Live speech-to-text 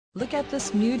Look at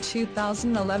this new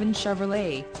 2011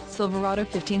 Chevrolet Silverado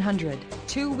 1500,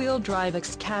 two-wheel drive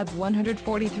Ext cab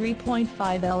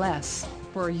 143.5 LS.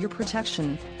 For your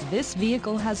protection, this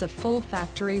vehicle has a full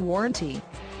factory warranty.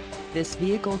 This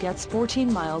vehicle gets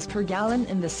 14 miles per gallon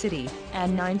in the city,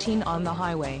 and 19 on the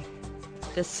highway.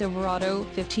 The Silverado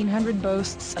 1500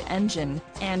 boasts an engine,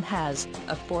 and has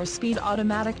a 4-speed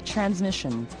automatic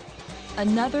transmission.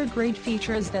 Another great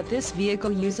feature is that this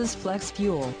vehicle uses flex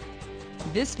fuel.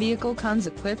 This vehicle comes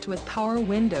equipped with power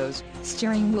windows,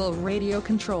 steering wheel radio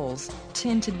controls,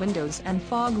 tinted windows and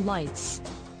fog lights.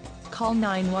 Call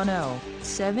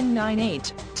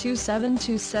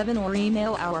 910-798-2727 or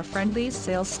email our friendly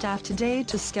sales staff today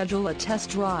to schedule a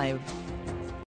test drive.